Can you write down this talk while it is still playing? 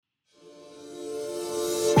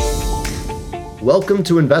Welcome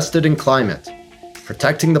to Invested in Climate.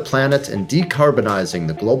 Protecting the planet and decarbonizing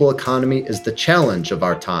the global economy is the challenge of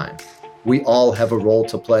our time. We all have a role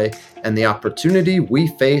to play, and the opportunity we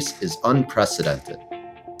face is unprecedented.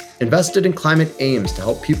 Invested in Climate aims to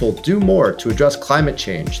help people do more to address climate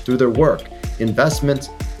change through their work, investments,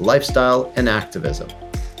 lifestyle, and activism.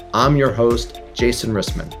 I'm your host, Jason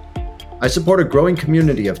Rissman. I support a growing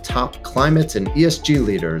community of top climate and ESG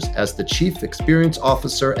leaders as the Chief Experience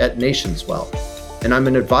Officer at Nationswell, and I'm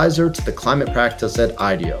an advisor to the climate practice at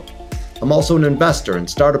IDEO. I'm also an investor and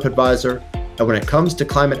startup advisor, and when it comes to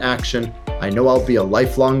climate action, I know I'll be a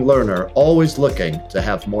lifelong learner, always looking to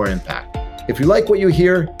have more impact. If you like what you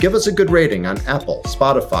hear, give us a good rating on Apple,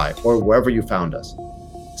 Spotify, or wherever you found us.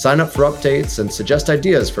 Sign up for updates and suggest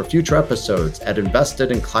ideas for future episodes at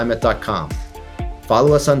investedinclimate.com.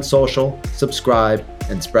 Follow us on social, subscribe,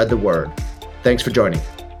 and spread the word. Thanks for joining.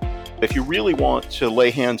 If you really want to lay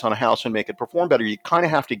hands on a house and make it perform better, you kind of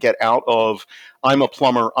have to get out of, I'm a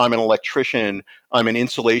plumber, I'm an electrician, I'm an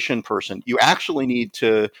insulation person. You actually need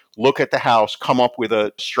to look at the house, come up with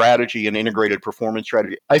a strategy, an integrated performance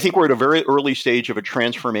strategy. I think we're at a very early stage of a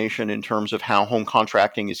transformation in terms of how home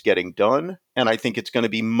contracting is getting done. And I think it's going to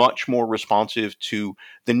be much more responsive to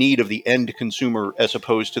the need of the end consumer as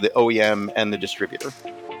opposed to the OEM and the distributor.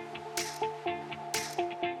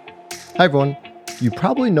 Hi, everyone. You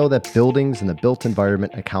probably know that buildings and the built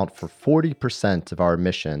environment account for 40% of our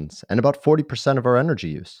emissions and about 40% of our energy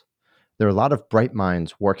use. There are a lot of bright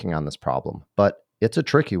minds working on this problem, but it's a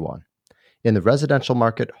tricky one. In the residential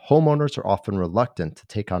market, homeowners are often reluctant to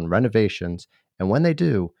take on renovations, and when they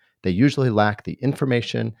do, they usually lack the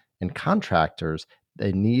information and contractors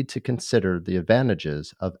they need to consider the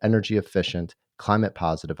advantages of energy-efficient,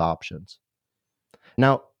 climate-positive options.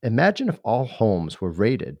 Now, imagine if all homes were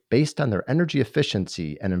rated based on their energy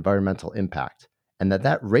efficiency and environmental impact, and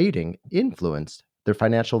that rating influenced their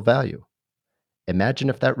financial value. Imagine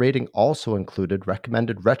if that rating also included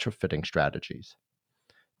recommended retrofitting strategies.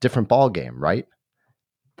 Different ballgame, right?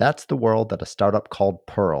 That's the world that a startup called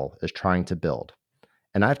Pearl is trying to build.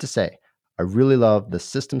 And I have to say, I really love the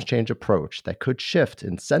systems change approach that could shift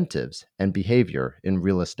incentives and behavior in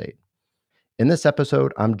real estate. In this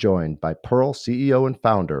episode, I'm joined by Pearl CEO and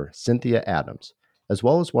founder Cynthia Adams, as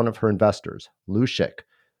well as one of her investors, Lou Schick,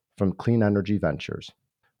 from Clean Energy Ventures.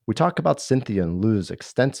 We talk about Cynthia and Lou's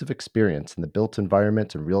extensive experience in the built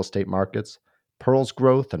environment and real estate markets, Pearl's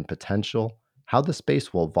growth and potential, how the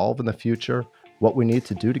space will evolve in the future, what we need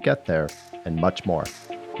to do to get there, and much more.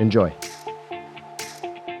 Enjoy.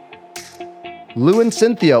 Lou and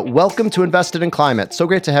Cynthia, welcome to Invested in Climate. So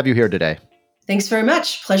great to have you here today. Thanks very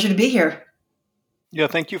much. Pleasure to be here. Yeah,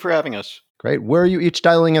 thank you for having us. Great. Where are you each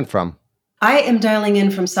dialing in from? I am dialing in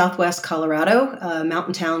from Southwest Colorado, a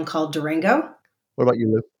mountain town called Durango. What about you,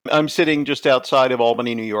 Lou? I'm sitting just outside of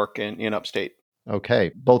Albany, New York, in upstate.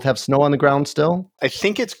 Okay. Both have snow on the ground still? I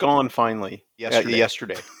think it's gone finally.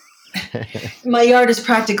 Yesterday. My yard is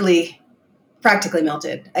practically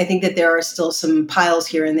melted. I think that there are still some piles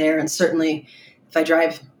here and there, and certainly if I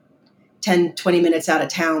drive 10, 20 minutes out of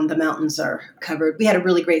town, the mountains are covered. We had a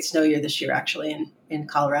really great snow year this year, actually, in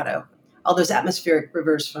Colorado. All those atmospheric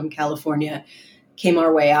rivers from California came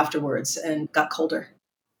our way afterwards and got colder.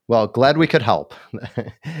 Well, glad we could help.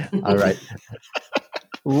 All right.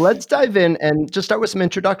 Let's dive in and just start with some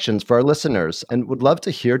introductions for our listeners, and would love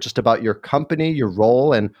to hear just about your company, your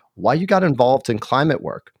role, and why you got involved in climate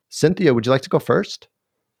work. Cynthia, would you like to go first?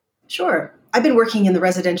 Sure. I've been working in the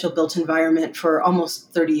residential built environment for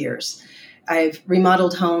almost 30 years. I've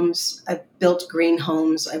remodeled homes, I've built green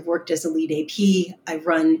homes, I've worked as a lead AP, I've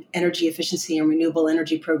run energy efficiency and renewable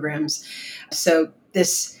energy programs. So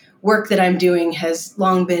this work that I'm doing has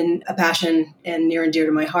long been a passion and near and dear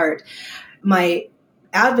to my heart. My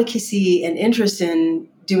advocacy and interest in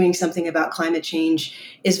doing something about climate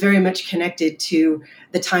change is very much connected to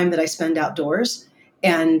the time that I spend outdoors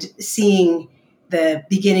and seeing the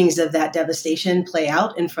beginnings of that devastation play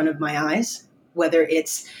out in front of my eyes, whether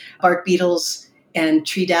it's bark beetles and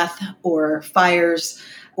tree death or fires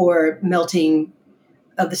or melting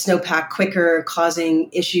of the snowpack quicker, causing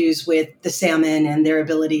issues with the salmon and their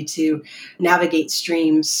ability to navigate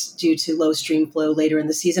streams due to low stream flow later in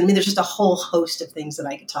the season. I mean, there's just a whole host of things that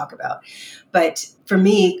I could talk about. But for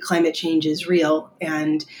me, climate change is real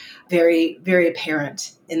and very, very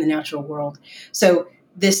apparent in the natural world. So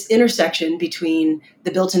this intersection between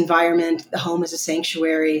the built environment, the home as a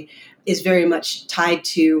sanctuary, is very much tied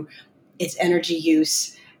to its energy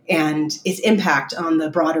use and its impact on the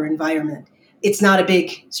broader environment. It's not a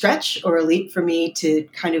big stretch or a leap for me to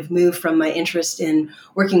kind of move from my interest in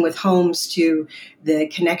working with homes to the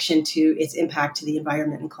connection to its impact to the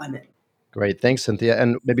environment and climate. Great. Thanks, Cynthia.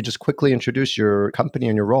 And maybe just quickly introduce your company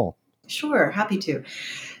and your role. Sure, happy to.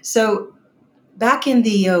 So, back in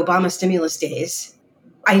the Obama stimulus days,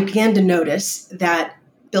 I began to notice that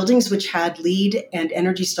buildings which had LEED and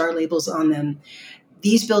Energy Star labels on them,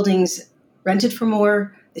 these buildings rented for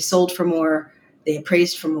more, they sold for more, they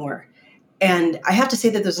appraised for more. And I have to say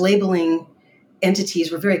that those labeling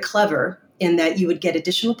entities were very clever in that you would get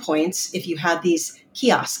additional points if you had these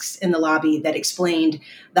kiosks in the lobby that explained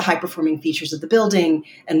the high performing features of the building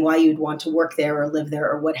and why you'd want to work there or live there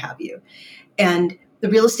or what have you. And the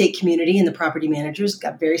real estate community and the property managers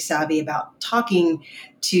got very savvy about talking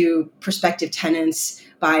to prospective tenants,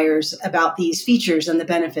 buyers about these features and the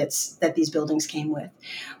benefits that these buildings came with.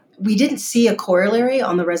 We didn't see a corollary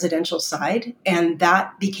on the residential side, and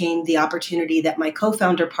that became the opportunity that my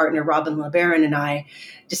co-founder partner, Robin LeBaron, and I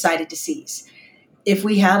decided to seize. If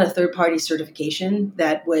we had a third-party certification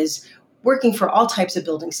that was working for all types of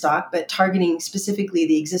building stock, but targeting specifically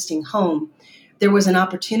the existing home, there was an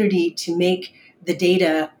opportunity to make the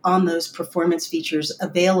data on those performance features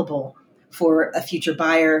available for a future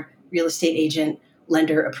buyer, real estate agent,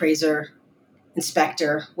 lender, appraiser,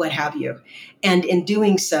 inspector, what have you. And in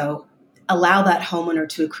doing so, allow that homeowner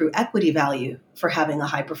to accrue equity value for having a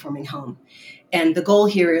high performing home. And the goal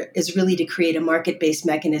here is really to create a market based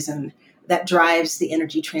mechanism that drives the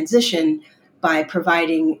energy transition by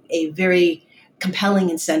providing a very compelling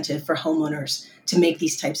incentive for homeowners to make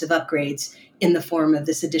these types of upgrades in the form of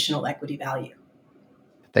this additional equity value.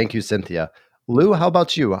 Thank you, Cynthia. Lou, how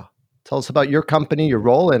about you? Tell us about your company, your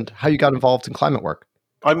role, and how you got involved in climate work.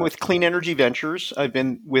 I'm with Clean Energy Ventures. I've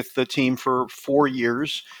been with the team for 4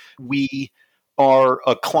 years. We are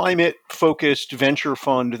a climate focused venture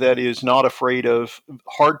fund that is not afraid of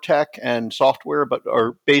hard tech and software, but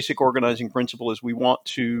our basic organizing principle is we want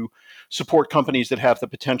to support companies that have the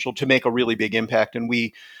potential to make a really big impact. And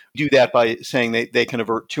we do that by saying they can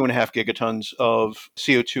avert 2.5 gigatons of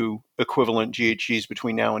CO2 equivalent GHGs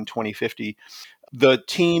between now and 2050. The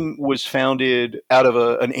team was founded out of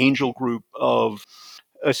an angel group of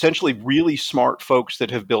essentially really smart folks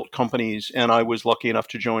that have built companies. And I was lucky enough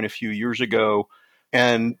to join a few years ago.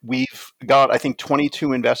 And we've got, I think,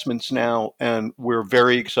 22 investments now. And we're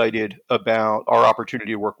very excited about our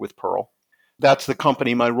opportunity to work with Pearl. That's the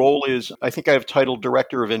company. My role is, I think I have title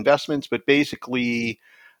Director of Investments, but basically,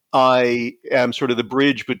 I am sort of the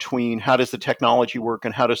bridge between how does the technology work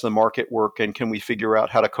and how does the market work, and can we figure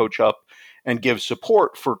out how to coach up and give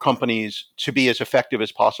support for companies to be as effective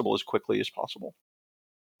as possible, as quickly as possible.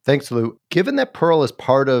 Thanks, Lou. Given that Pearl is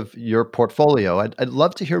part of your portfolio, I'd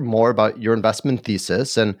love to hear more about your investment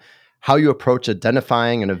thesis and how you approach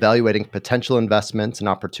identifying and evaluating potential investments and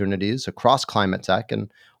opportunities across climate tech,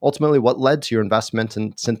 and ultimately what led to your investment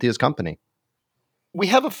in Cynthia's company. We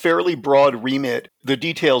have a fairly broad remit. The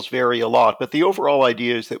details vary a lot, but the overall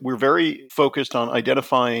idea is that we're very focused on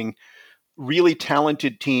identifying really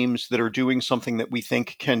talented teams that are doing something that we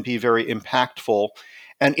think can be very impactful.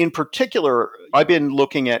 And in particular, I've been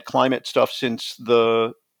looking at climate stuff since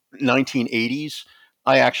the 1980s.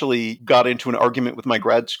 I actually got into an argument with my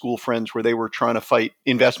grad school friends where they were trying to fight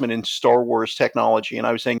investment in Star Wars technology. And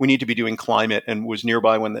I was saying we need to be doing climate, and was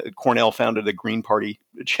nearby when Cornell founded the Green Party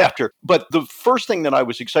chapter. But the first thing that I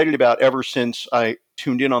was excited about ever since I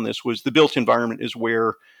tuned in on this was the built environment is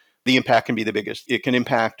where the impact can be the biggest. It can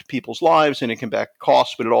impact people's lives and it can impact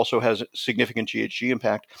costs, but it also has a significant GHG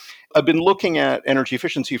impact. I've been looking at energy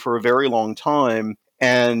efficiency for a very long time.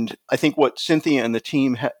 And I think what Cynthia and the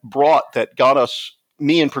team brought that got us,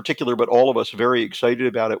 me in particular, but all of us very excited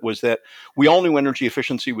about it, was that we all knew energy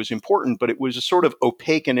efficiency was important, but it was sort of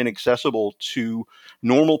opaque and inaccessible to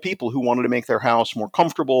normal people who wanted to make their house more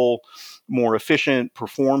comfortable, more efficient,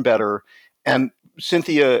 perform better. And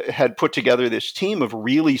Cynthia had put together this team of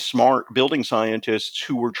really smart building scientists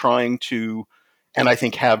who were trying to, and I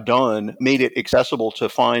think have done, made it accessible to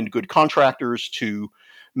find good contractors, to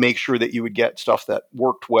make sure that you would get stuff that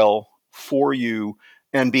worked well for you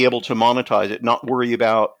and be able to monetize it, not worry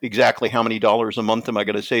about exactly how many dollars a month am I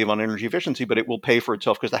going to save on energy efficiency, but it will pay for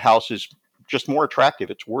itself because the house is just more attractive.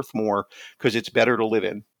 It's worth more because it's better to live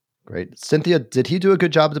in. Great. Cynthia, did he do a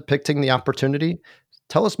good job depicting the opportunity?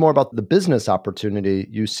 Tell us more about the business opportunity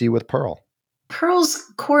you see with Pearl.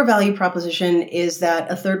 Pearl's core value proposition is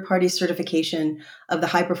that a third party certification of the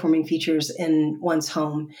high performing features in one's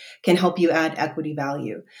home can help you add equity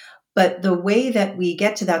value. But the way that we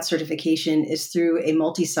get to that certification is through a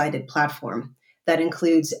multi sided platform that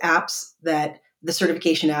includes apps that the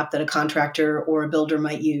certification app that a contractor or a builder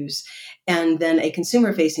might use, and then a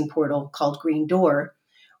consumer facing portal called Green Door,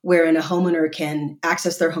 wherein a homeowner can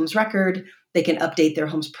access their home's record, They can update their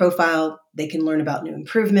home's profile. They can learn about new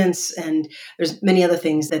improvements. And there's many other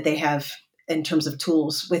things that they have in terms of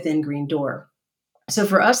tools within Green Door. So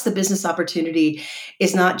for us, the business opportunity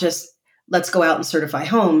is not just let's go out and certify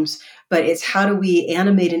homes, but it's how do we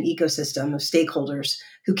animate an ecosystem of stakeholders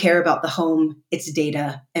who care about the home, its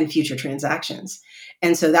data, and future transactions.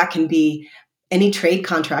 And so that can be any trade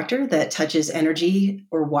contractor that touches energy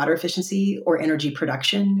or water efficiency or energy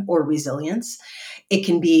production or resilience. It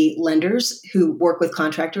can be lenders who work with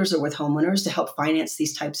contractors or with homeowners to help finance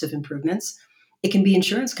these types of improvements. It can be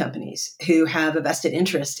insurance companies who have a vested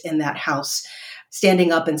interest in that house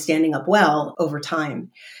standing up and standing up well over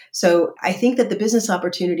time. So I think that the business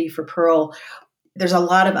opportunity for Pearl, there's a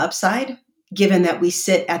lot of upside given that we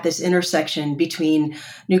sit at this intersection between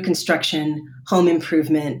new construction, home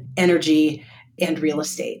improvement, energy, and real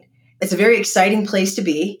estate. It's a very exciting place to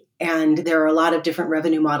be. And there are a lot of different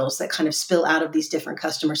revenue models that kind of spill out of these different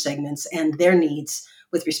customer segments and their needs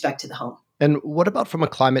with respect to the home. And what about from a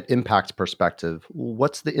climate impact perspective?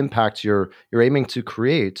 What's the impact you're aiming to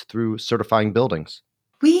create through certifying buildings?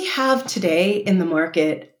 We have today in the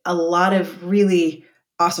market a lot of really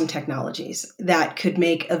awesome technologies that could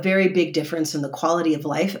make a very big difference in the quality of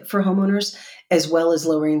life for homeowners, as well as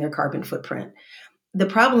lowering their carbon footprint. The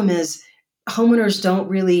problem is homeowners don't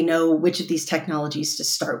really know which of these technologies to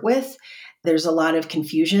start with. There's a lot of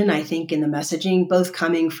confusion, I think, in the messaging, both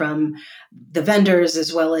coming from the vendors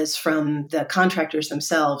as well as from the contractors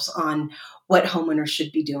themselves on what homeowners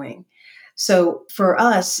should be doing. So for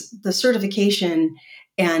us, the certification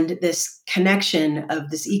and this connection of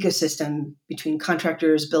this ecosystem between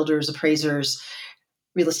contractors, builders, appraisers,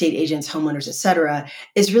 real estate agents, homeowners, et cetera,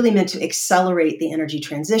 is really meant to accelerate the energy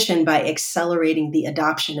transition by accelerating the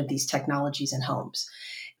adoption of these technologies in homes.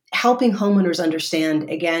 Helping homeowners understand,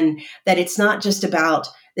 again, that it's not just about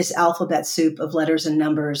this alphabet soup of letters and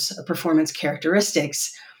numbers of performance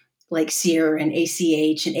characteristics like SEER and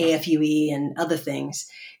ACH and AFUE and other things.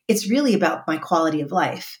 It's really about my quality of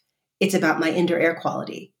life. It's about my indoor air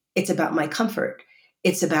quality. It's about my comfort.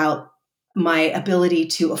 It's about my ability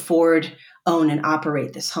to afford, own, and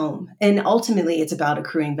operate this home. And ultimately, it's about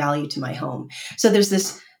accruing value to my home. So there's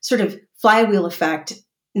this sort of flywheel effect,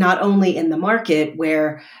 not only in the market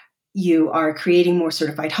where you are creating more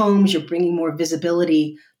certified homes, you're bringing more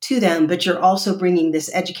visibility to them, but you're also bringing this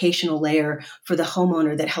educational layer for the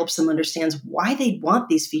homeowner that helps them understand why they want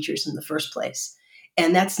these features in the first place.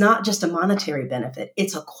 And that's not just a monetary benefit,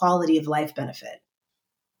 it's a quality of life benefit.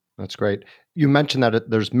 That's great. You mentioned that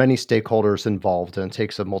there's many stakeholders involved, and it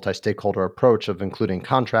takes a multi-stakeholder approach of including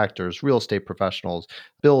contractors, real estate professionals,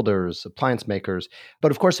 builders, appliance makers.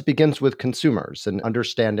 But of course, it begins with consumers and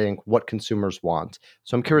understanding what consumers want.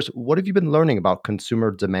 So I'm curious, what have you been learning about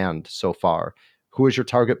consumer demand so far? Who is your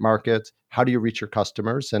target market? How do you reach your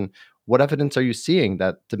customers? And what evidence are you seeing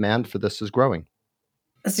that demand for this is growing?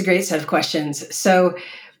 That's a great set of questions. So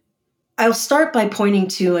I'll start by pointing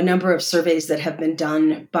to a number of surveys that have been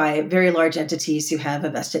done by very large entities who have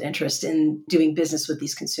a vested interest in doing business with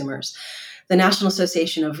these consumers. The National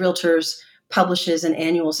Association of Realtors publishes an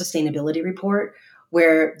annual sustainability report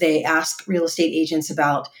where they ask real estate agents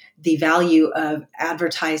about the value of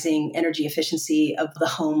advertising energy efficiency of the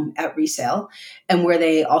home at resale, and where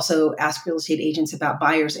they also ask real estate agents about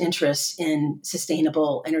buyers' interest in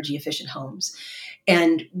sustainable energy efficient homes.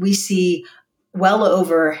 And we see well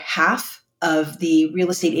over half of the real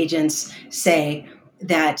estate agents say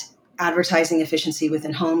that advertising efficiency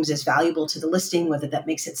within homes is valuable to the listing, whether that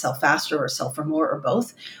makes it sell faster or sell for more or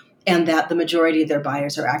both, and that the majority of their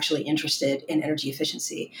buyers are actually interested in energy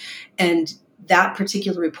efficiency. And that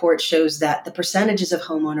particular report shows that the percentages of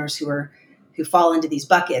homeowners who fall into these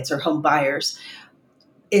buckets or home buyers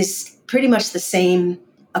is pretty much the same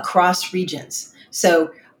across regions.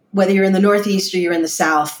 So whether you're in the Northeast or you're in the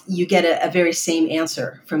South, you get a very same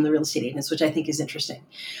answer from the real estate agents, which I think is interesting.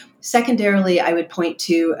 Secondarily, I would point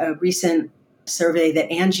to a recent survey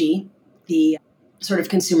that Angie, the sort of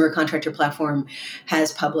consumer contractor platform,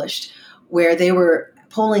 has published, where they were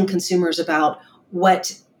polling consumers about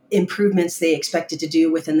what improvements they expected to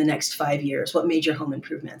do within the next 5 years, what major home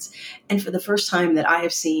improvements. And for the first time that I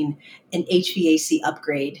have seen, an HVAC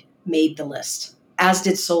upgrade made the list, as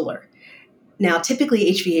did solar. Now,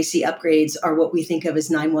 typically HVAC upgrades are what we think of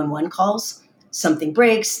as 911 calls. Something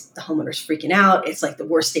breaks, the homeowner's freaking out. It's like the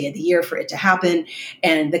worst day of the year for it to happen,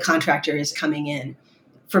 and the contractor is coming in.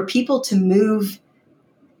 For people to move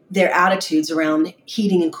their attitudes around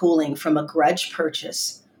heating and cooling from a grudge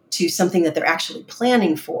purchase to something that they're actually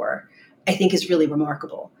planning for, I think is really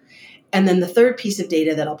remarkable. And then the third piece of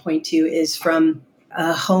data that I'll point to is from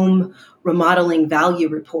a home remodeling value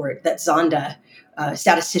report that Zonda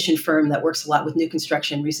statistician firm that works a lot with new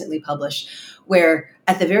construction, recently published, where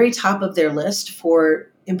at the very top of their list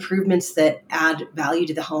for improvements that add value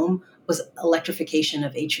to the home was electrification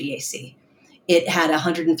of HVAC. It had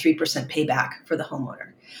 103% payback for the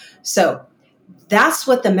homeowner. So that's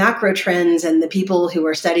what the macro trends and the people who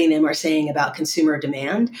are studying them are saying about consumer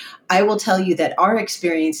demand. I will tell you that our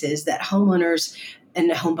experience is that homeowners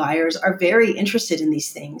and home buyers are very interested in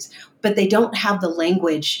these things, but they don't have the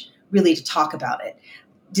language really to talk about it.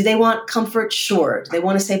 Do they want comfort? Sure. Do they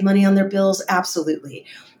want to save money on their bills? Absolutely.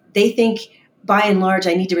 They think, by and large,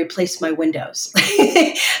 I need to replace my windows.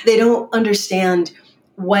 They don't understand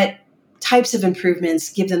what types of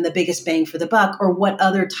improvements give them the biggest bang for the buck, or what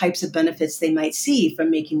other types of benefits they might see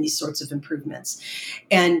from making these sorts of improvements.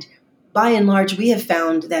 And by and large, we have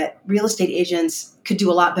found that real estate agents could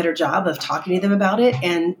do a lot better job of talking to them about it,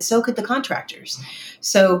 and so could the contractors.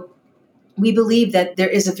 So we believe that there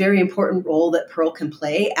is a very important role that Pearl can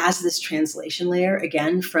play as this translation layer,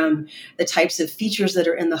 again, from the types of features that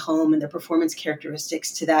are in the home and the performance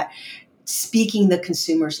characteristics to that speaking the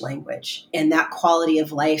consumer's language and that quality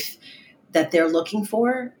of life that they're looking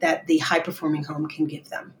for that the high performing home can give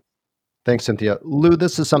them. Thanks, Cynthia. Lou,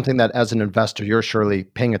 this is something that as an investor, you're surely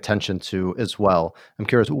paying attention to as well. I'm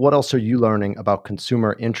curious, what else are you learning about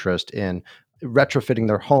consumer interest in retrofitting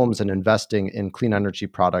their homes and investing in clean energy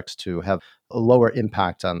products to have a lower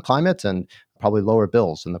impact on climate and probably lower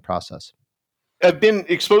bills in the process? I've been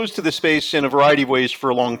exposed to the space in a variety of ways for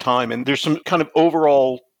a long time, and there's some kind of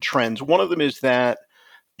overall trends. One of them is that,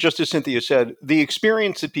 just as Cynthia said, the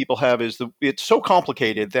experience that people have is it's so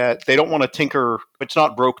complicated that they don't want to tinker. It's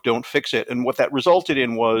not broke, don't fix it. And what that resulted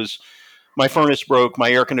in was my furnace broke, my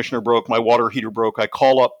air conditioner broke, my water heater broke. I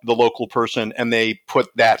call up the local person and they put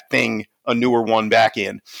that thing, a newer one, back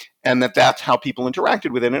in. And that's how people interacted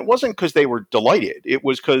with it. And it wasn't because they were delighted. It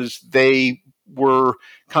was because they were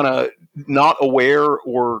kind of not aware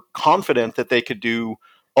or confident that they could do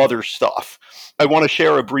other stuff. I want to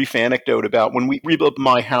share a brief anecdote about when we rebuilt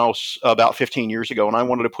my house about 15 years ago, and I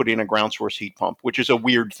wanted to put in a ground source heat pump, which is a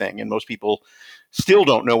weird thing, and most people still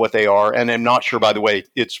don't know what they are. And I'm not sure, by the way,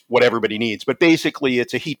 it's what everybody needs. But basically,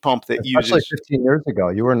 it's a heat pump that Especially uses 15 years ago,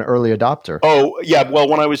 you were an early adopter. Oh, yeah. Well,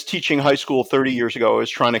 when I was teaching high school 30 years ago, I was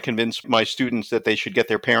trying to convince my students that they should get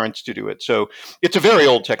their parents to do it. So it's a very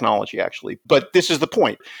old technology, actually. But this is the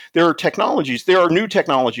point. There are new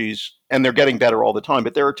technologies, and they're getting better all the time.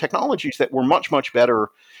 But there are technologies that were much, much better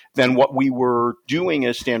than what we were doing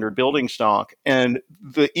as standard building stock. And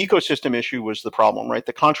the ecosystem issue was the problem, right?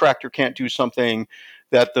 The contractor can't do something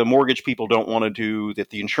that the mortgage people don't want to do, that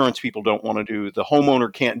the insurance people don't want to do. The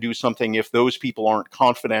homeowner can't do something if those people aren't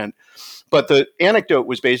confident. But the anecdote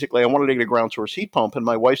was basically, I wanted to get a ground source heat pump. And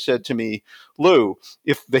my wife said to me, Lou,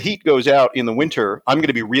 if the heat goes out in the winter, I'm going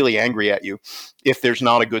to be really angry at you if there's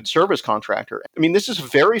not a good service contractor. I mean, this is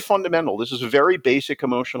very fundamental. This is very basic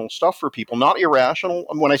emotional stuff for people, not irrational.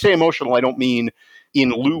 When I say emotional, I don't mean in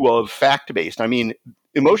lieu of fact-based. I mean,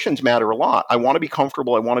 emotions matter a lot. I want to be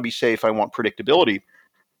comfortable. I want to be safe. I want predictability.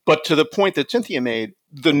 But to the point that Cynthia made,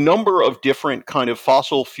 the number of different kind of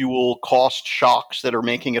fossil fuel cost shocks that are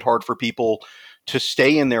making it hard for people to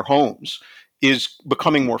stay in their homes is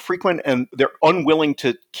becoming more frequent, and they're unwilling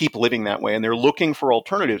to keep living that way, and they're looking for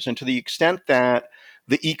alternatives. And to the extent that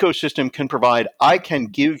the ecosystem can provide, I can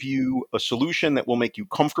give you a solution that will make you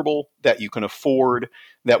comfortable, that you can afford,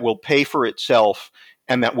 that will pay for itself,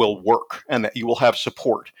 and that will work, and that you will have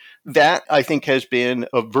support. That, I think, has been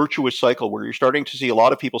a virtuous cycle where you're starting to see a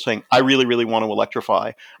lot of people saying, I really, really want to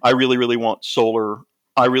electrify. I really, really want solar.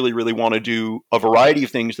 I really, really want to do a variety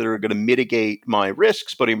of things that are going to mitigate my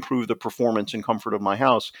risks, but improve the performance and comfort of my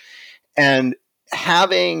house. And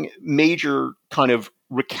having major kind of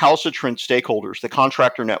recalcitrant stakeholders, the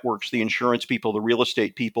contractor networks, the insurance people, the real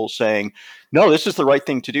estate people saying, no, this is the right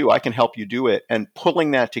thing to do. I can help you do it. And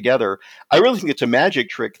pulling that together, I really think it's a magic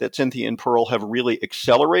trick that Cynthia and Pearl have really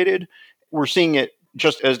accelerated. We're seeing it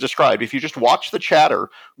just as described. If you just watch the chatter,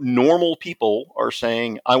 normal people are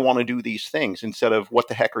saying, I want to do these things instead of what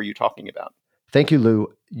the heck are you talking about? Thank you,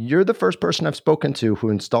 Lou. You're the first person I've spoken to who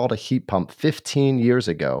installed a heat pump 15 years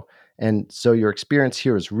ago. And so your experience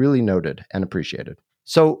here is really noted and appreciated.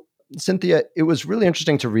 So, Cynthia, it was really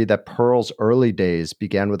interesting to read that Pearl's early days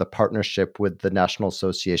began with a partnership with the National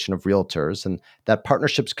Association of Realtors, and that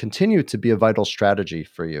partnerships continue to be a vital strategy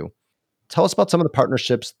for you. Tell us about some of the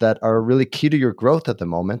partnerships that are really key to your growth at the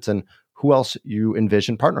moment and who else you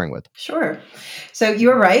envision partnering with. Sure. So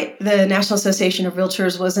you're right. The National Association of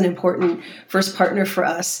Realtors was an important first partner for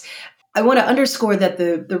us. I want to underscore that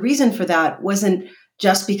the reason for that wasn't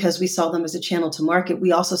just because we saw them as a channel to market.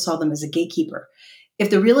 We also saw them as a gatekeeper. If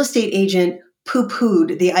the real estate agent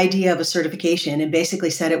poo-pooed the idea of a certification and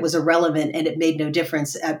basically said it was irrelevant and it made no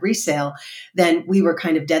difference at resale, then we were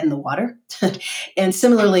kind of dead in the water. And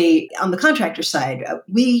similarly, on the contractor side,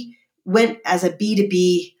 we went as a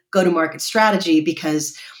B2B go-to-market strategy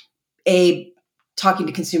because A, talking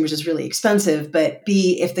to consumers is really expensive, but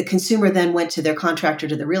B, if the consumer then went to their contractor,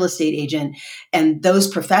 to the real estate agent, and those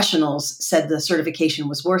professionals said the certification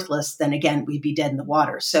was worthless, then again, we'd be dead in the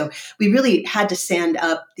water. So we really had to stand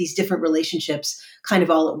up these different relationships kind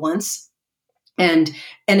of all at once. And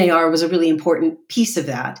NAR was a really important piece of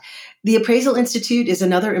that. The Appraisal Institute is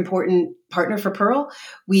another important partner for Pearl.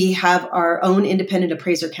 We have our own independent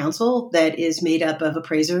appraiser council that is made up of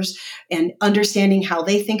appraisers, and understanding how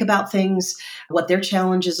they think about things, what their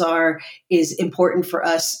challenges are, is important for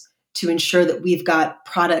us to ensure that we've got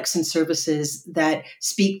products and services that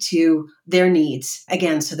speak to their needs,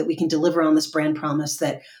 again, so that we can deliver on this brand promise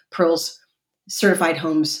that Pearl's certified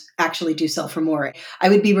homes actually do sell for more. I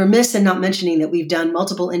would be remiss in not mentioning that we've done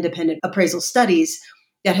multiple independent appraisal studies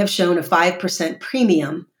that have shown a 5%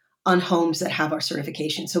 premium on homes that have our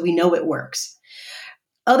certification. So we know it works.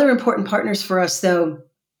 Other important partners for us, though,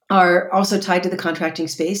 are also tied to the contracting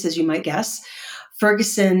space, as you might guess.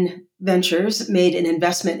 Ferguson Ventures made an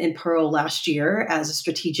investment in Pearl last year as a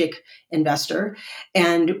strategic investor,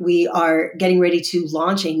 and we are getting ready to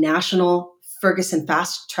launch a national Ferguson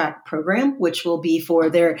Fast Track program, which will be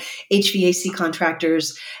for their HVAC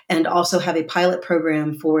contractors and also have a pilot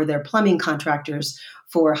program for their plumbing contractors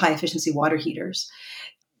for high efficiency water heaters.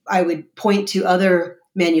 I would point to other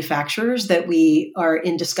manufacturers that we are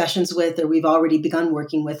in discussions with or we've already begun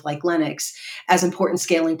working with, like Lennox, as important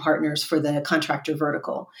scaling partners for the contractor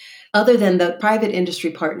vertical. Other than the private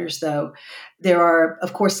industry partners, though, there are,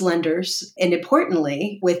 of course, lenders. And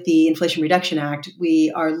importantly, with the Inflation Reduction Act,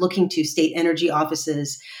 we are looking to state energy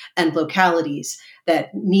offices and localities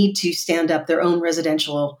that need to stand up their own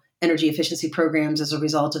residential energy efficiency programs as a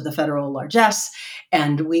result of the federal largesse.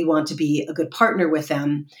 And we want to be a good partner with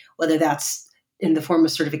them, whether that's in the form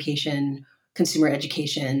of certification, consumer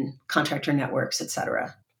education, contractor networks, et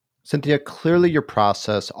cetera. Cynthia, clearly your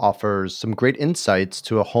process offers some great insights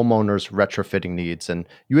to a homeowner's retrofitting needs, and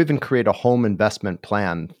you even create a home investment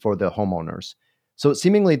plan for the homeowners. So,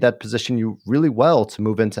 seemingly, that position you really well to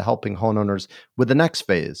move into helping homeowners with the next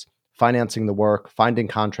phase, financing the work, finding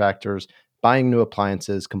contractors, buying new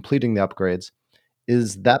appliances, completing the upgrades.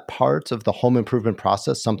 Is that part of the home improvement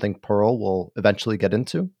process something Pearl will eventually get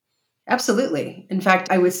into? Absolutely. In fact,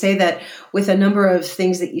 I would say that with a number of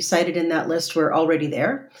things that you cited in that list, we're already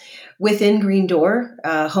there. Within Green Door,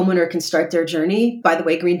 a homeowner can start their journey. By the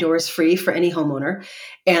way, Green Door is free for any homeowner.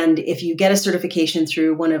 And if you get a certification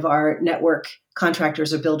through one of our network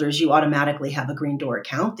contractors or builders, you automatically have a Green Door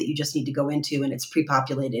account that you just need to go into, and it's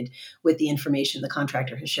pre-populated with the information the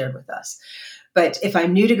contractor has shared with us. But if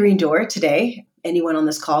I'm new to Green Door today, anyone on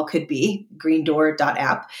this call could be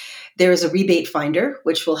greendoor.app. There is a rebate finder,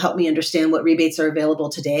 which will help me understand what rebates are available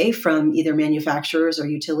today from either manufacturers or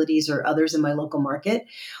utilities or others in my local market.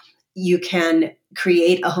 You can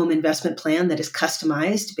create a home investment plan that is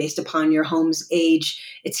customized based upon your home's age,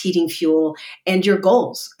 its heating fuel, and your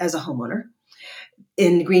goals as a homeowner.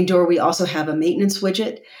 In Green Door, we also have a maintenance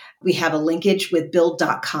widget. We have a linkage with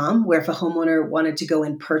build.com, where if a homeowner wanted to go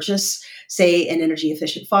and purchase, say, an energy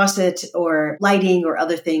efficient faucet or lighting or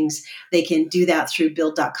other things, they can do that through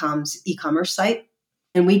build.com's e-commerce site.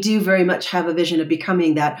 And we do very much have a vision of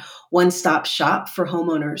becoming that one-stop shop for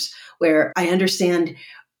homeowners, where I understand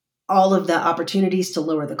all of the opportunities to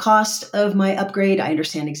lower the cost of my upgrade. I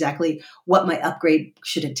understand exactly what my upgrade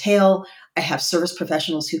should entail. I have service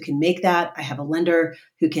professionals who can make that. I have a lender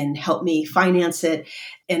who can help me finance it.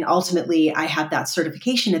 And ultimately, I have that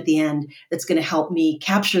certification at the end that's going to help me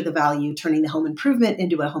capture the value, turning the home improvement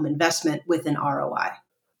into a home investment with an ROI.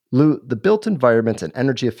 Lou, the built environment and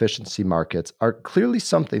energy efficiency markets are clearly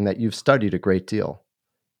something that you've studied a great deal.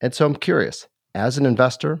 And so I'm curious, as an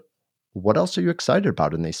investor, what else are you excited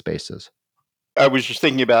about in these spaces? I was just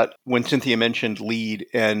thinking about when Cynthia mentioned LEED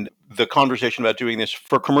and the conversation about doing this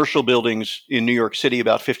for commercial buildings in New York City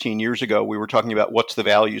about 15 years ago. We were talking about what's the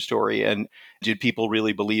value story and did people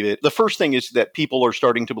really believe it? The first thing is that people are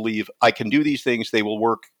starting to believe I can do these things, they will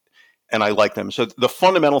work, and I like them. So the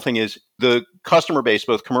fundamental thing is the customer base,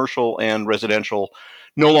 both commercial and residential,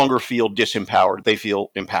 no longer feel disempowered. They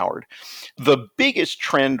feel empowered. The biggest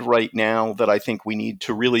trend right now that I think we need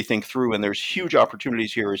to really think through, and there's huge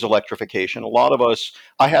opportunities here, is electrification. A lot of us,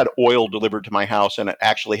 I had oil delivered to my house and it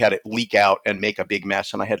actually had it leak out and make a big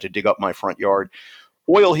mess, and I had to dig up my front yard.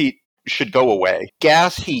 Oil heat should go away.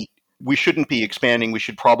 Gas heat we shouldn't be expanding. We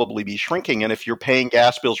should probably be shrinking. And if you're paying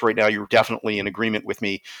gas bills right now, you're definitely in agreement with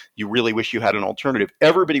me. You really wish you had an alternative.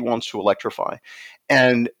 Everybody wants to electrify.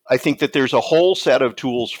 And I think that there's a whole set of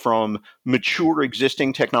tools from mature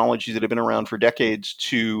existing technologies that have been around for decades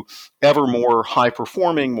to ever more high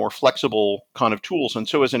performing, more flexible kind of tools. And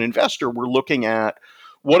so as an investor, we're looking at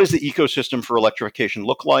what does the ecosystem for electrification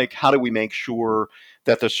look like? How do we make sure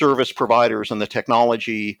that the service providers and the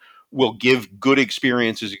technology will give good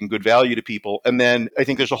experiences and good value to people? And then I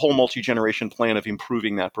think there's a whole multi-generation plan of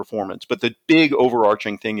improving that performance. But the big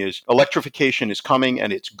overarching thing is electrification is coming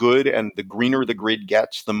and it's good. And the greener the grid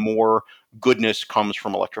gets, the more goodness comes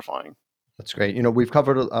from electrifying. That's great. We've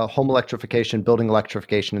covered home electrification, building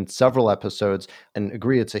electrification in several episodes and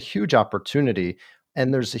agree it's a huge opportunity.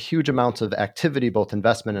 And there's a huge amount of activity, both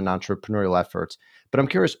investment and entrepreneurial efforts. But I'm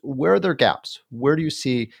curious, where are there gaps? Where do you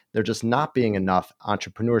see there just not being enough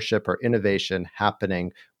entrepreneurship or innovation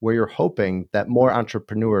happening where you're hoping that more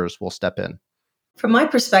entrepreneurs will step in? From my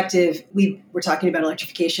perspective, we were talking about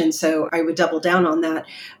electrification, so I would double down on that.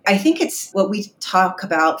 I think it's what we talk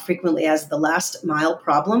about frequently as the last mile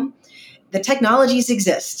problem. The technologies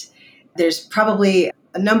exist. There's probably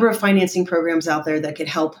a number of financing programs out there that could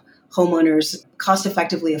help homeowners cost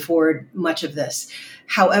effectively afford much of this.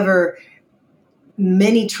 However,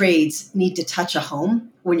 many trades need to touch a home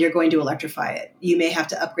when you're going to electrify it. You may have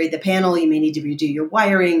to upgrade the panel. You may need to redo your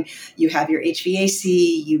wiring. You have your HVAC.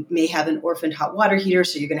 You may have an orphaned hot water heater,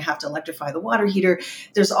 so you're going to have to electrify the water heater.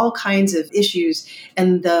 There's all kinds of issues.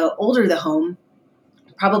 And the older the home,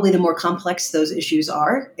 probably the more complex those issues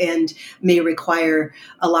are and may require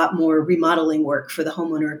a lot more remodeling work for the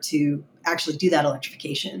homeowner to actually do that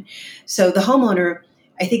electrification. So the homeowner,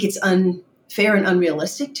 I think it's unfair and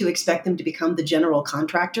unrealistic to expect them to become the general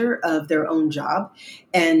contractor of their own job.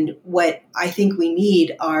 And what I think we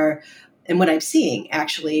need are, and what I'm seeing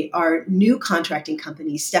actually, are new contracting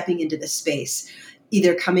companies stepping into this space,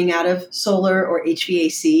 either coming out of solar or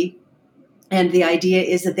HVAC. And the idea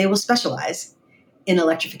is that they will specialize in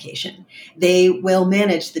electrification. They will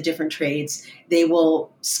manage the different trades. They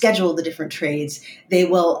will schedule the different trades. They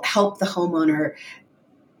will help the homeowner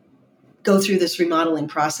go through this remodeling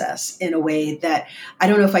process in a way that I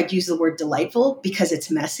don't know if I'd use the word delightful because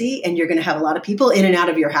it's messy and you're going to have a lot of people in and out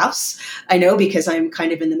of your house. I know because I'm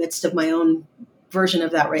kind of in the midst of my own version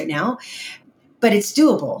of that right now, but it's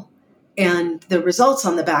doable. And the results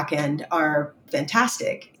on the back end are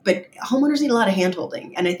fantastic. But homeowners need a lot of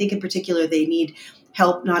handholding. And I think in particular, they need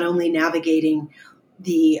help not only navigating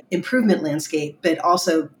the improvement landscape, but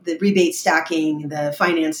also the rebate stacking, the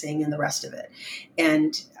financing, and the rest of it.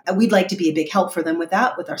 And we'd like to be a big help for them with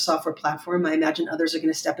that, with our software platform. I imagine others are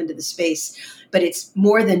going to step into the space. But it's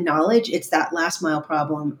more than knowledge. It's that last mile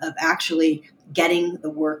problem of actually getting the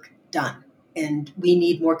work done. And we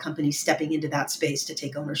need more companies stepping into that space to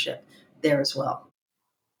take ownership there as well.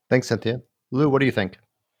 Thanks, Cynthia. Lou, what do you think?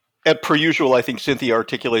 Per usual, I think Cynthia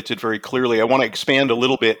articulates it very clearly. I want to expand a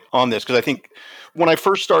little bit on this because I think when I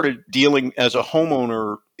first started dealing as a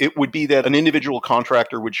homeowner, it would be that an individual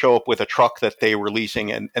contractor would show up with a truck that they were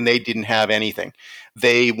leasing and they didn't have anything.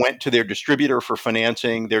 They went to their distributor for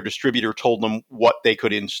financing. Their distributor told them what they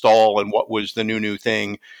could install and what was the new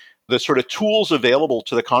thing. The sort of tools available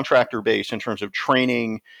to the contractor base in terms of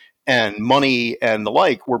training and money and the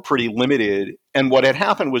like were pretty limited. And what had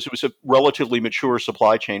happened was it was a relatively mature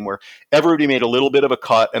supply chain where everybody made a little bit of a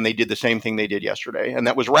cut and they did the same thing they did yesterday. And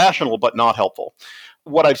that was rational, but not helpful.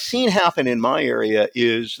 What I've seen happen in my area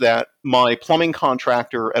is that my plumbing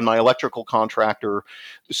contractor and my electrical contractor,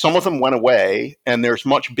 some of them went away, and there's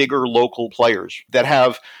much bigger local players that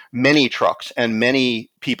have many trucks and many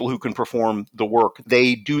people who can perform the work.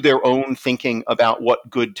 They do their own thinking about what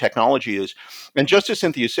good technology is. And just as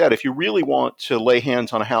Cynthia said, if you really want to lay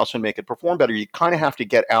hands on a house and make it perform better, you kind of have to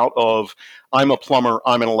get out of, I'm a plumber,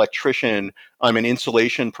 I'm an electrician, I'm an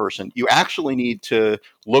insulation person. You actually need to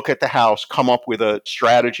look at the house, come up with a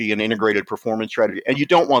strategy, an integrated performance strategy. And you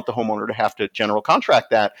don't want the homeowner to have to general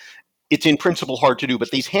contract that. It's in principle hard to do,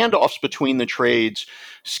 but these handoffs between the trades,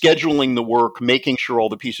 scheduling the work, making sure all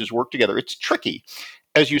the pieces work together, it's tricky.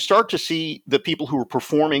 As you start to see the people who are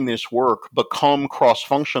performing this work become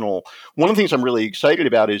cross-functional, one of the things I'm really excited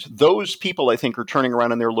about is those people, I think, are turning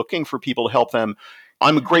around and they're looking for people to help them.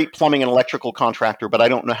 I'm a great plumbing and electrical contractor, but I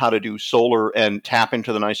don't know how to do solar and tap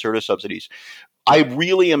into the NYSERDA subsidies. I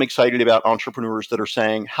really am excited about entrepreneurs that are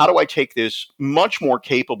saying, how do I take this much more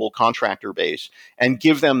capable contractor base and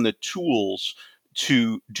give them the tools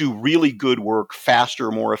to do really good work faster,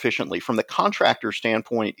 more efficiently? From the contractor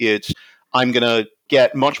standpoint, it's I'm going to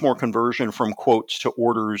get much more conversion from quotes to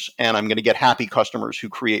orders, and I'm going to get happy customers who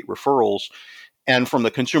create referrals. And from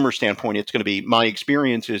the consumer standpoint, it's going to be my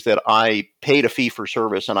experience is that I paid a fee for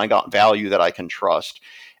service and I got value that I can trust.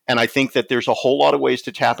 And I think that there's a whole lot of ways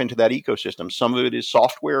to tap into that ecosystem. Some of it is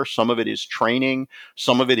software, some of it is training,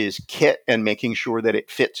 some of it is kit and making sure that it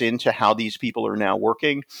fits into how these people are now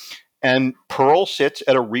working. And Pearl sits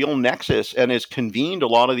at a real nexus and has convened a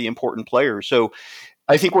lot of the important players. So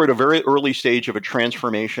I think we're at a very early stage of a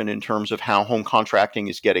transformation in terms of how home contracting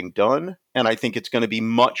is getting done. And I think it's going to be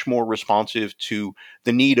much more responsive to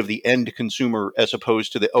the need of the end consumer as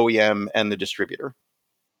opposed to the OEM and the distributor.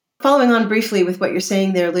 Following on briefly with what you're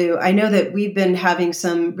saying there, Lou, I know that we've been having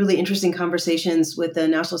some really interesting conversations with the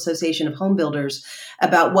National Association of Home Builders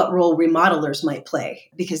about what role remodelers might play,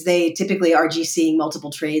 because they typically are GCing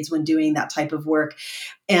multiple trades when doing that type of work.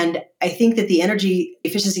 And I think that the energy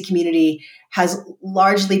efficiency community has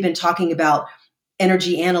largely been talking about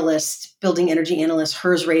energy analysts, building energy analysts,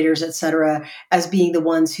 HERS raters, et cetera, as being the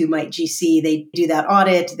ones who might GC. They do that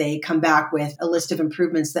audit, they come back with a list of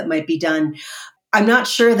improvements that might be done. I'm not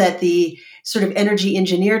sure that the sort of energy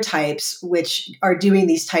engineer types, which are doing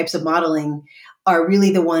these types of modeling, are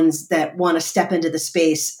really the ones that want to step into the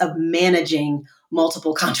space of managing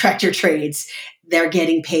multiple contractor trades. They're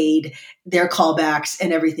getting paid, their callbacks,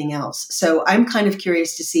 and everything else. So I'm kind of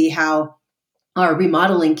curious to see how our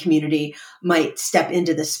remodeling community might step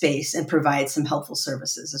into this space and provide some helpful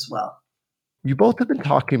services as well. You both have been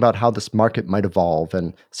talking about how this market might evolve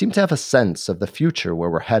and seem to have a sense of the future where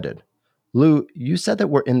we're headed. Lou, you said that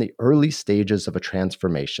we're in the early stages of a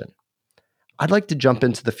transformation. I'd like to jump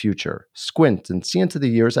into the future, squint and see into the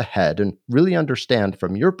years ahead and really understand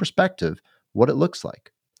from your perspective what it looks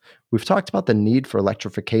like. We've talked about the need for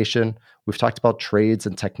electrification, we've talked about trades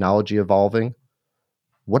and technology evolving.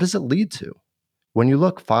 What does it lead to? When you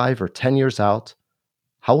look 5 or 10 years out,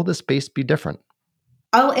 how will this space be different?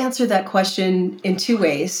 I'll answer that question in two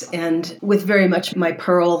ways and with very much my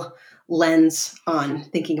Pearl lens on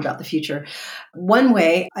thinking about the future. One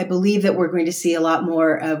way, I believe that we're going to see a lot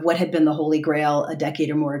more of what had been the holy grail a decade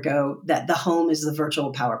or more ago, that the home is the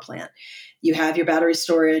virtual power plant. You have your battery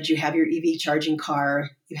storage, you have your EV charging car,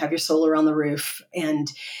 you have your solar on the roof,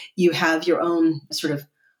 and you have your own sort of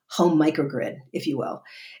home microgrid, if you will.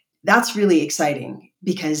 That's really exciting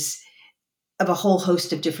because of a whole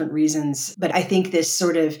host of different reasons. But I think this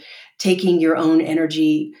sort of taking your own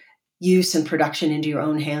energy use and production into your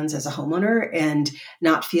own hands as a homeowner and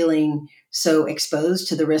not feeling so exposed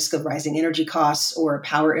to the risk of rising energy costs or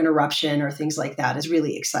power interruption or things like that is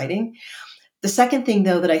really exciting. The second thing,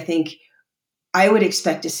 though, that I think I would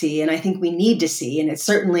expect to see, and I think we need to see, and it's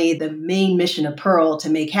certainly the main mission of Pearl to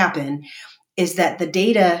make happen, is that the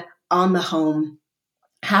data on the home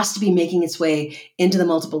has to be making its way into the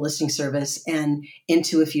multiple listing service and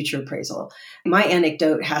into a future appraisal. My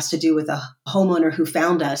anecdote has to do with a homeowner who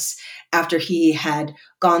found us after he had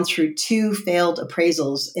gone through 2 failed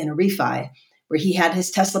appraisals in a refi, where he had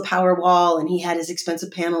his Tesla Powerwall and he had his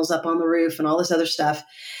expensive panels up on the roof and all this other stuff.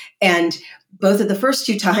 And both of the first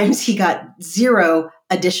 2 times, he got 0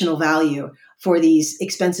 additional value for these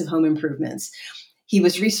expensive home improvements. He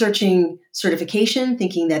was researching certification,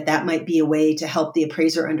 thinking that that might be a way to help the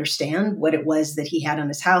appraiser understand what it was that he had on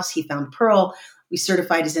his house. He found Pearl. We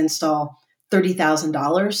certified his install.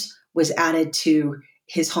 $30,000 was added to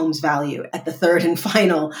his home's value at the third and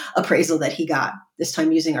final appraisal that he got, this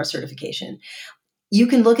time using our certification. You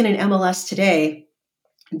can look at an MLS today.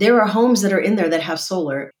 There are homes that are in there that have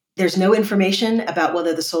solar. There's no information about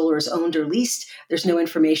whether the solar is owned or leased. There's no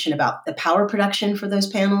information about the power production for those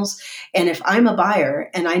panels. And if I'm a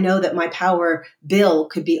buyer and I know that my power bill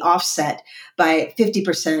could be offset by 50%,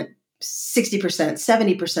 60%,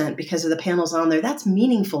 70% because of the panels on there, that's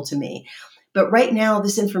meaningful to me. But right now,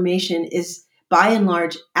 this information is by and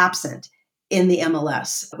large absent in the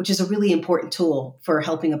MLS, which is a really important tool for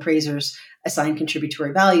helping appraisers assign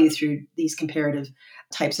contributory value through these comparative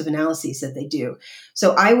types of analyses that they do.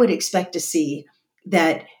 So I would expect to see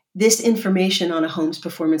that this information on a home's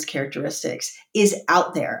performance characteristics is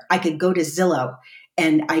out there. I could go to Zillow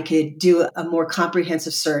and I could do a more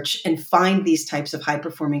comprehensive search and find these types of high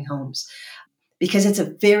performing homes, because it's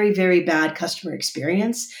a very, very bad customer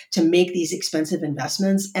experience to make these expensive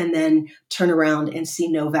investments and then turn around and see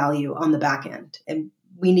no value on the back end. And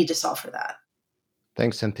we need to solve for that.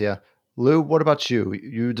 Thanks, Cynthia. Lou, what about you?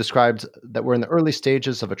 You described that we're in the early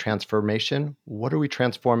stages of a transformation. What are we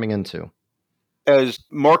transforming into? As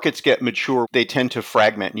markets get mature, they tend to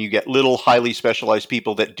fragment and you get little highly specialized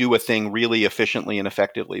people that do a thing really efficiently and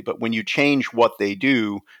effectively. But when you change what they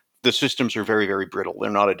do, the systems are very, very brittle.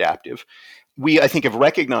 They're not adaptive. We, I think, have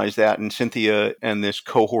recognized that, and Cynthia and this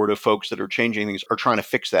cohort of folks that are changing things are trying to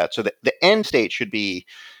fix that. So that the end state should be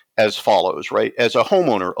as follows, right? As a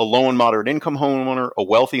homeowner, a low and moderate income homeowner, a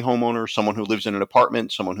wealthy homeowner, someone who lives in an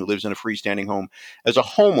apartment, someone who lives in a freestanding home. As a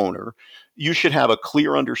homeowner, you should have a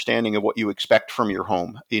clear understanding of what you expect from your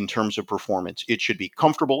home in terms of performance. It should be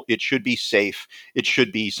comfortable, it should be safe, it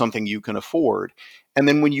should be something you can afford. And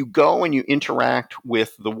then when you go and you interact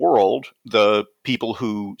with the world, the people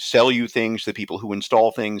who sell you things, the people who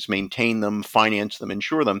install things, maintain them, finance them,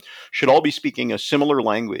 insure them, should all be speaking a similar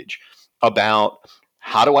language about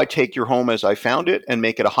how do I take your home as I found it and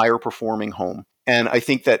make it a higher performing home. And I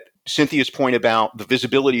think that Cynthia's point about the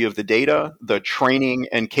visibility of the data, the training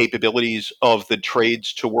and capabilities of the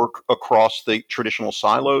trades to work across the traditional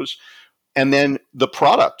silos, and then the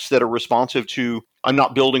products that are responsive to, I'm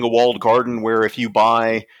not building a walled garden where if you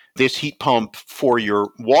buy this heat pump for your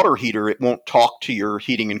water heater, it won't talk to your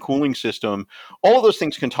heating and cooling system. All of those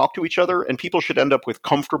things can talk to each other, and people should end up with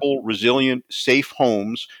comfortable, resilient, safe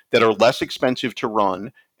homes that are less expensive to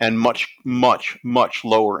run and much, much, much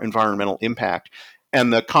lower environmental impact.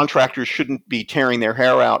 And the contractors shouldn't be tearing their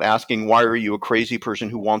hair out asking, why are you a crazy person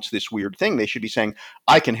who wants this weird thing? They should be saying,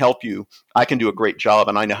 I can help you. I can do a great job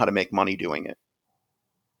and I know how to make money doing it.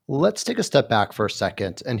 Let's take a step back for a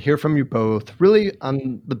second and hear from you both really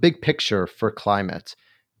on the big picture for climate.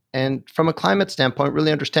 And from a climate standpoint,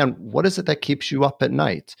 really understand what is it that keeps you up at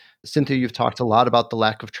night? Cynthia, you've talked a lot about the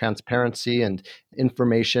lack of transparency and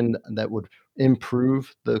information that would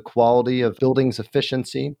improve the quality of buildings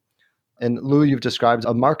efficiency. And Lou, you've described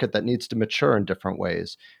a market that needs to mature in different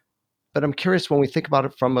ways. But I'm curious when we think about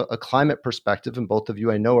it from a climate perspective, and both of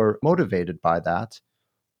you I know are motivated by that,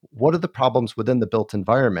 what are the problems within the built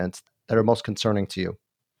environment that are most concerning to you?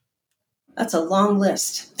 That's a long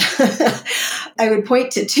list. I would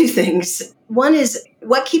point to two things. One is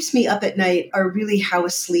what keeps me up at night are really how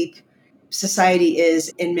asleep society is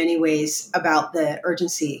in many ways about the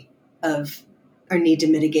urgency of our need to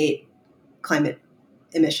mitigate climate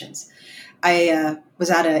emissions. I was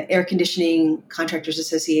at an Air Conditioning Contractors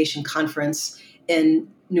Association conference in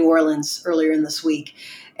New Orleans earlier in this week,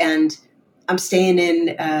 and I'm staying in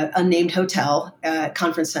an unnamed hotel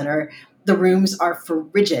conference center. The rooms are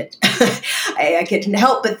frigid. I couldn't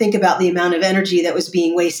help but think about the amount of energy that was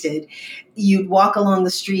being wasted. You'd walk along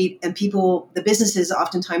the street, and the businesses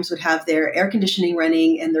oftentimes would have their air conditioning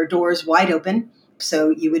running and their doors wide open. So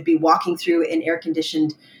you would be walking through an air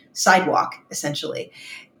conditioned sidewalk, essentially.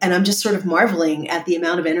 And I'm just sort of marveling at the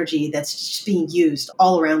amount of energy that's just being used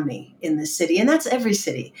all around me in this city. And that's every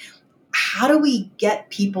city. How do we get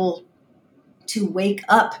people to wake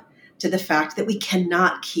up to the fact that we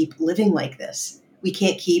cannot keep living like this? We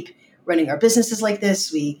can't keep running our businesses like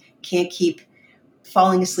this. We can't keep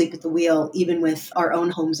falling asleep at the wheel, even with our own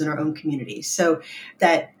homes and our own communities. So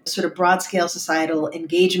that sort of broad scale societal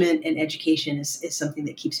engagement and education is something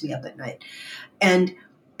that keeps me up at night. And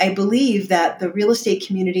I believe that the real estate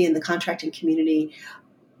community and the contracting community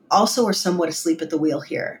also are somewhat asleep at the wheel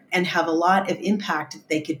here and have a lot of impact that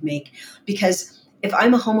they could make. Because if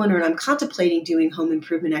I'm a homeowner and I'm contemplating doing home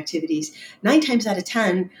improvement activities, 9 times out of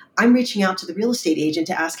 10, I'm reaching out to the real estate agent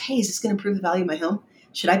to ask, hey, is this going to improve the value of my home?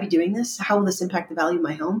 Should I be doing this? How will this impact the value of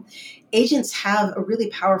my home? Agents have a really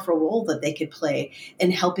powerful role that they could play in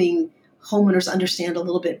helping homeowners understand a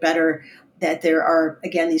little bit better that there are,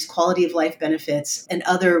 again, these quality of life benefits and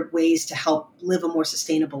other ways to help live a more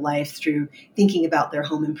sustainable life through thinking about their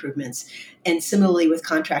home improvements. And similarly with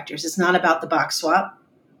contractors, it's not about the box swap.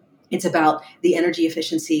 It's about the energy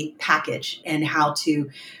efficiency package and how to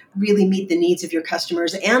really meet the needs of your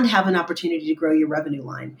customers and have an opportunity to grow your revenue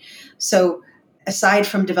line. So aside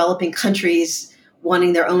from developing countries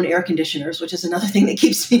wanting their own air conditioners, which is another thing that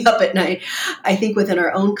keeps me up at night, I think within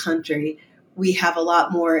our own country, we have a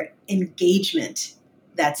lot more engagement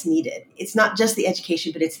that's needed. It's not just the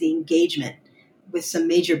education, but it's the engagement with some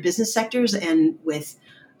major business sectors and with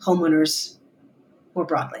homeowners more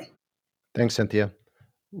broadly. Thanks, Cynthia.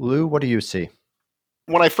 Lou, what do you see?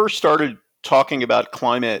 When I first started talking about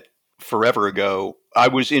climate forever ago, I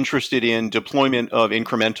was interested in deployment of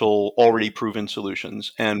incremental, already proven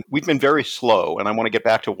solutions. And we've been very slow. And I want to get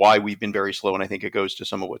back to why we've been very slow. And I think it goes to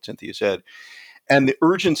some of what Cynthia said. And the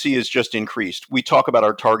urgency is just increased. We talk about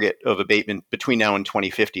our target of abatement between now and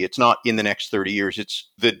 2050. It's not in the next 30 years. It's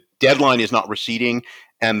the deadline is not receding,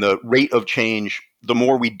 and the rate of change, the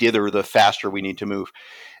more we dither, the faster we need to move.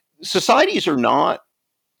 Societies are not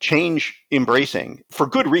change embracing for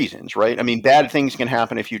good reasons, right? I mean, bad things can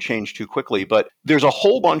happen if you change too quickly, but there's a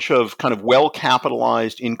whole bunch of kind of well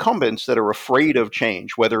capitalized incumbents that are afraid of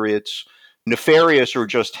change, whether it's nefarious or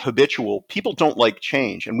just habitual. People don't like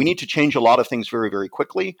change, and we need to change a lot of things very, very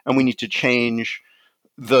quickly, and we need to change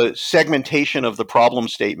the segmentation of the problem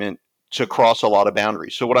statement to cross a lot of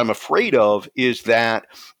boundaries. So what I'm afraid of is that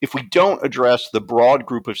if we don't address the broad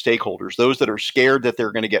group of stakeholders, those that are scared that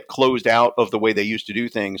they're going to get closed out of the way they used to do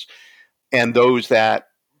things, and those that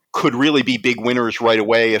could really be big winners right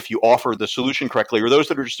away if you offer the solution correctly, or those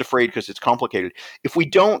that are just afraid because it's complicated. If we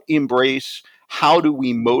don't embrace how do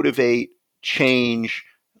we motivate change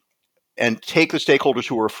and take the stakeholders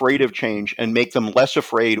who are afraid of change and make them less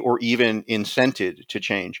afraid or even incented to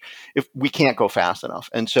change, if we can't go fast enough.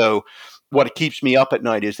 And so what keeps me up at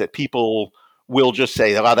night is that people will just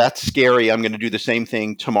say, oh, that's scary, I'm going to do the same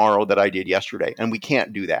thing tomorrow that I did yesterday. And we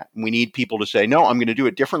can't do that. We need people to say, no, I'm going to do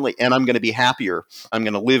it differently, and I'm going to be happier, I'm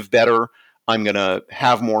going to live better, I'm going to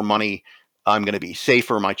have more money, I'm going to be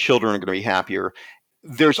safer, my children are going to be happier.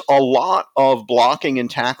 There's a lot of blocking and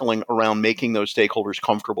tackling around making those stakeholders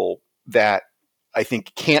comfortable that I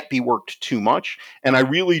think can't be worked too much. And I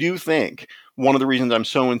really do think one of the reasons I'm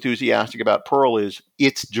so enthusiastic about Pearl is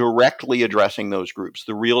it's directly addressing those groups,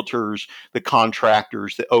 the realtors, the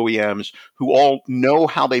contractors, the OEMs, who all know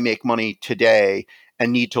how they make money today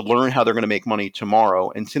and need to learn how they're going to make money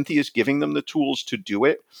tomorrow. And Cynthia's giving them the tools to do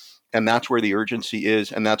it. And that's where the urgency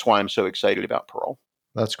is. And that's why I'm so excited about Pearl.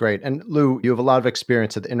 That's great. And Lou, you have a lot of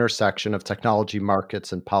experience at the intersection of technology,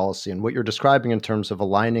 markets, and policy. And what you're describing in terms of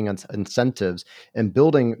aligning incentives and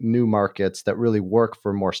building new markets that really work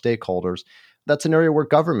for more stakeholders, that's an area where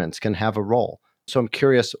governments can have a role. So I'm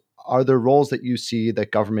curious, are there roles that you see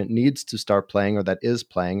that government needs to start playing or that is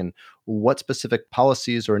playing? And what specific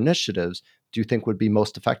policies or initiatives do you think would be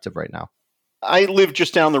most effective right now? I live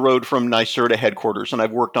just down the road from NYSERDA headquarters, and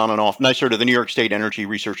I've worked on and off NYSERDA, the New York State Energy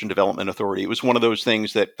Research and Development Authority. It was one of those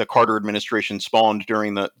things that the Carter administration spawned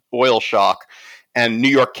during the oil shock, and New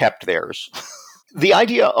York kept theirs. The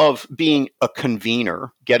idea of being a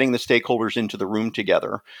convener, getting the stakeholders into the room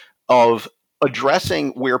together, of addressing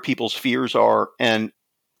where people's fears are and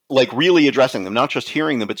like really addressing them, not just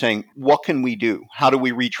hearing them, but saying, what can we do? How do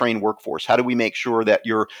we retrain workforce? How do we make sure that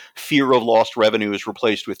your fear of lost revenue is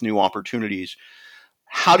replaced with new opportunities?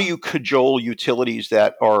 How do you cajole utilities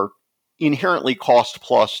that are inherently cost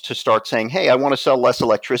plus to start saying, hey, I want to sell less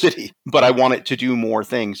electricity, but I want it to do more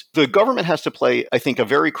things? The government has to play, I think, a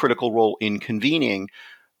very critical role in convening,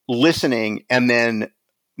 listening, and then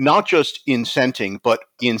not just incenting, but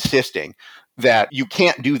insisting that you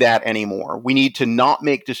can't do that anymore. We need to not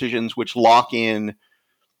make decisions which lock in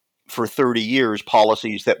for 30 years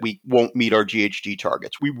policies that we won't meet our GHG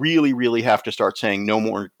targets. We really, really have to start saying no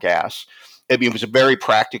more gas. I mean, it was a very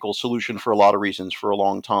practical solution for a lot of reasons for a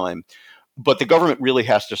long time. But the government really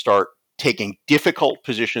has to start taking difficult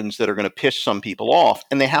positions that are going to piss some people off,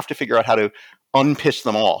 and they have to figure out how to unpiss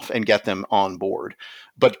them off and get them on board.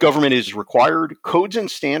 But government is required. Codes and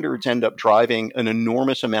standards end up driving an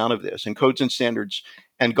enormous amount of this, and codes and standards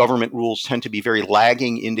and government rules tend to be very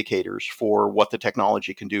lagging indicators for what the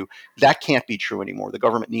technology can do. That can't be true anymore. The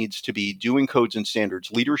government needs to be doing codes and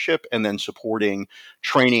standards leadership and then supporting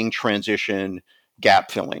training, transition,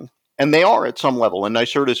 gap filling. And they are at some level. And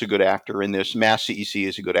NYSERDA is a good actor in this. Mass CEC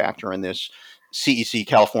is a good actor in this. CEC,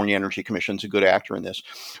 California Energy Commission, is a good actor in this.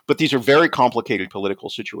 But these are very complicated political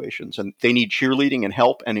situations, and they need cheerleading and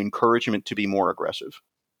help and encouragement to be more aggressive.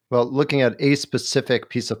 Well, looking at a specific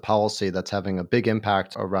piece of policy that's having a big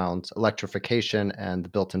impact around electrification and the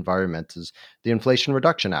built environment is the Inflation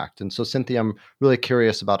Reduction Act. And so, Cynthia, I'm really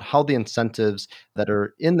curious about how the incentives that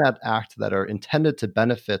are in that act that are intended to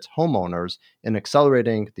benefit homeowners in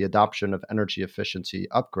accelerating the adoption of energy efficiency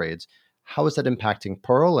upgrades, how is that impacting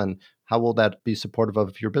Pearl and how will that be supportive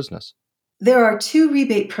of your business? There are two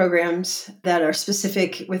rebate programs that are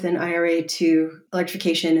specific within IRA to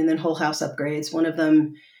electrification and then whole house upgrades. One of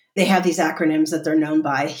them, they have these acronyms that they're known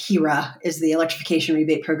by. HERA is the Electrification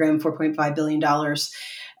Rebate Program, $4.5 billion.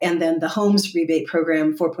 And then the Homes Rebate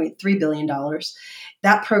Program, $4.3 billion.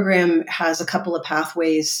 That program has a couple of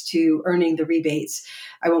pathways to earning the rebates.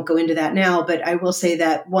 I won't go into that now, but I will say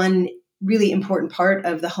that one really important part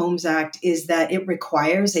of the Homes Act is that it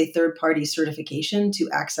requires a third-party certification to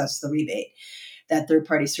access the rebate. That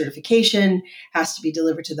third-party certification has to be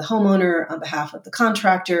delivered to the homeowner on behalf of the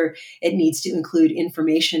contractor. It needs to include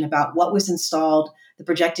information about what was installed, the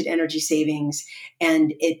projected energy savings,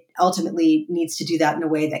 and it ultimately needs to do that in a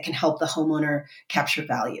way that can help the homeowner capture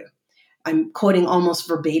value. I'm quoting almost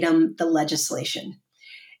verbatim the legislation.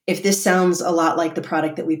 If this sounds a lot like the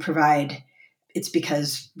product that we provide, it's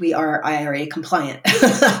because we are IRA compliant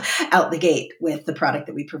out the gate with the product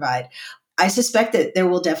that we provide. I suspect that there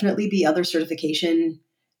will definitely be other certification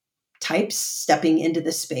types stepping into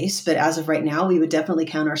this space, but as of right now, we would definitely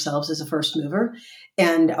count ourselves as a first mover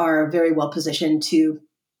and are very well positioned to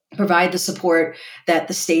provide the support that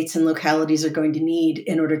the states and localities are going to need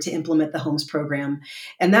in order to implement the homes program.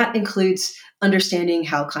 And that includes understanding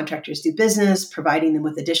how contractors do business, providing them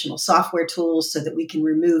with additional software tools so that we can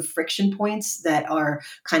remove friction points that are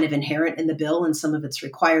kind of inherent in the bill and some of its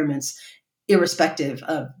requirements, irrespective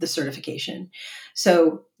of the certification.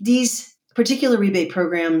 So these particular rebate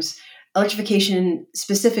programs, electrification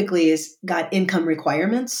specifically, has got income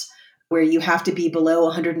requirements where you have to be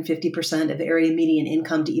below 150% of area median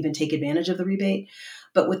income to even take advantage of the rebate.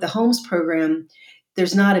 But with the homes program,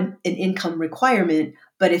 there's not an income requirement,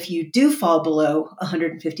 but if you do fall below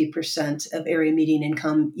 150% of area median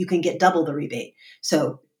income, you can get double the rebate.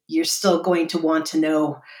 So you're still going to want to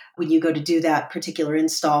know when you go to do that particular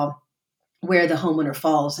install where the homeowner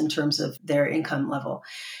falls in terms of their income level.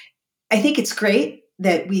 I think it's great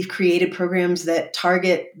that we've created programs that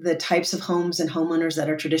target the types of homes and homeowners that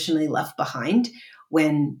are traditionally left behind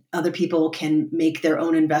when other people can make their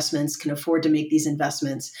own investments, can afford to make these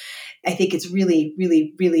investments. I think it's really,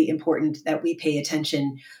 really, really important that we pay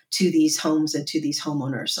attention to these homes and to these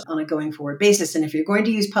homeowners on a going forward basis. And if you're going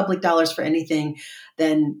to use public dollars for anything,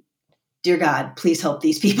 then dear God, please help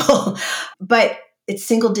these people. But it's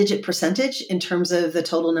single digit percentage in terms of the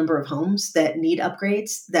total number of homes that need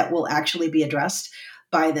upgrades that will actually be addressed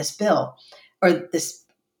by this bill or this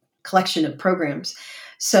collection of programs.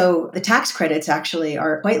 So the tax credits actually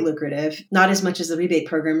are quite lucrative, not as much as the rebate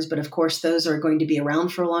programs, but of course, those are going to be around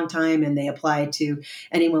for a long time and they apply to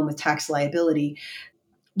anyone with tax liability.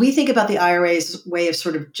 We think about the IRA's way of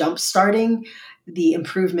sort of jump starting the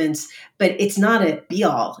improvements, but it's not a be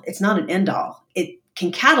all. It's not an end all. It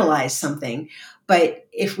can catalyze something, but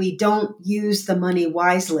if we don't use the money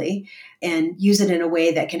wisely and use it in a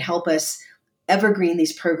way that can help us evergreen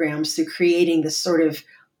these programs through creating this sort of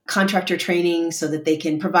contractor training so that they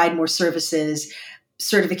can provide more services,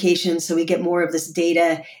 certifications, so we get more of this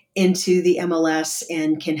data into the MLS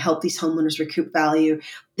and can help these homeowners recoup value.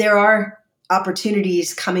 There are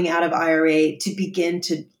opportunities coming out of IRA to begin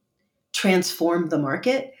to transform the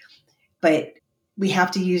market, but we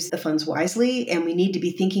have to use the funds wisely, and we need to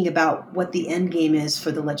be thinking about what the end game is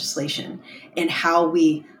for the legislation and how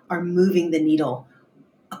we are moving the needle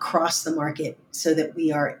across the market so that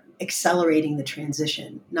we are accelerating the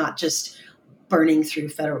transition, not just burning through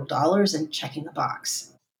federal dollars and checking a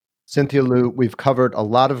box. Cynthia Liu, we've covered a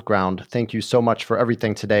lot of ground. Thank you so much for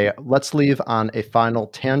everything today. Let's leave on a final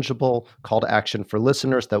tangible call to action for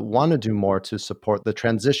listeners that want to do more to support the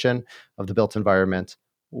transition of the built environment.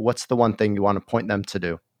 What's the one thing you want to point them to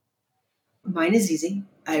do? Mine is easy.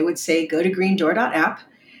 I would say go to greendoor.app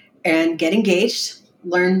and get engaged,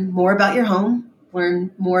 learn more about your home,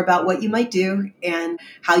 learn more about what you might do and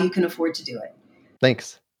how you can afford to do it.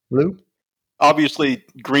 Thanks. Lou? Obviously,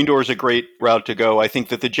 Green Door is a great route to go. I think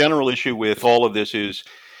that the general issue with all of this is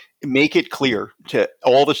make it clear to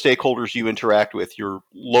all the stakeholders you interact with, your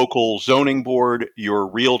local zoning board, your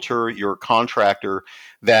realtor, your contractor,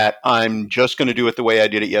 that I'm just going to do it the way I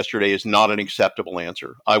did it yesterday is not an acceptable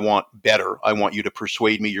answer. I want better. I want you to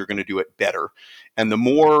persuade me you're going to do it better. And the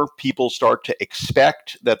more people start to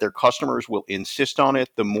expect that their customers will insist on it,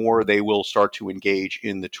 the more they will start to engage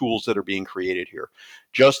in the tools that are being created here.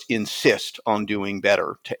 Just insist on doing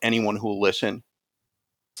better to anyone who will listen.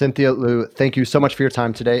 Cynthia Liu, thank you so much for your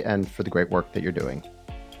time today and for the great work that you're doing.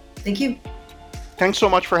 Thank you. Thanks so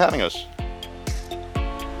much for having us.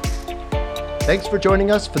 Thanks for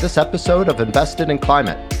joining us for this episode of Invested in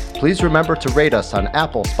Climate. Please remember to rate us on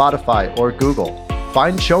Apple, Spotify, or Google.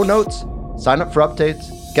 Find show notes, sign up for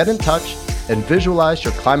updates, get in touch, and visualize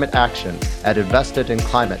your climate action at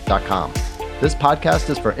investedinclimate.com. This podcast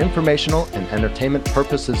is for informational and entertainment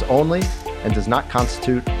purposes only and does not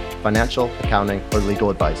constitute financial, accounting, or legal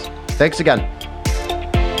advice. Thanks again.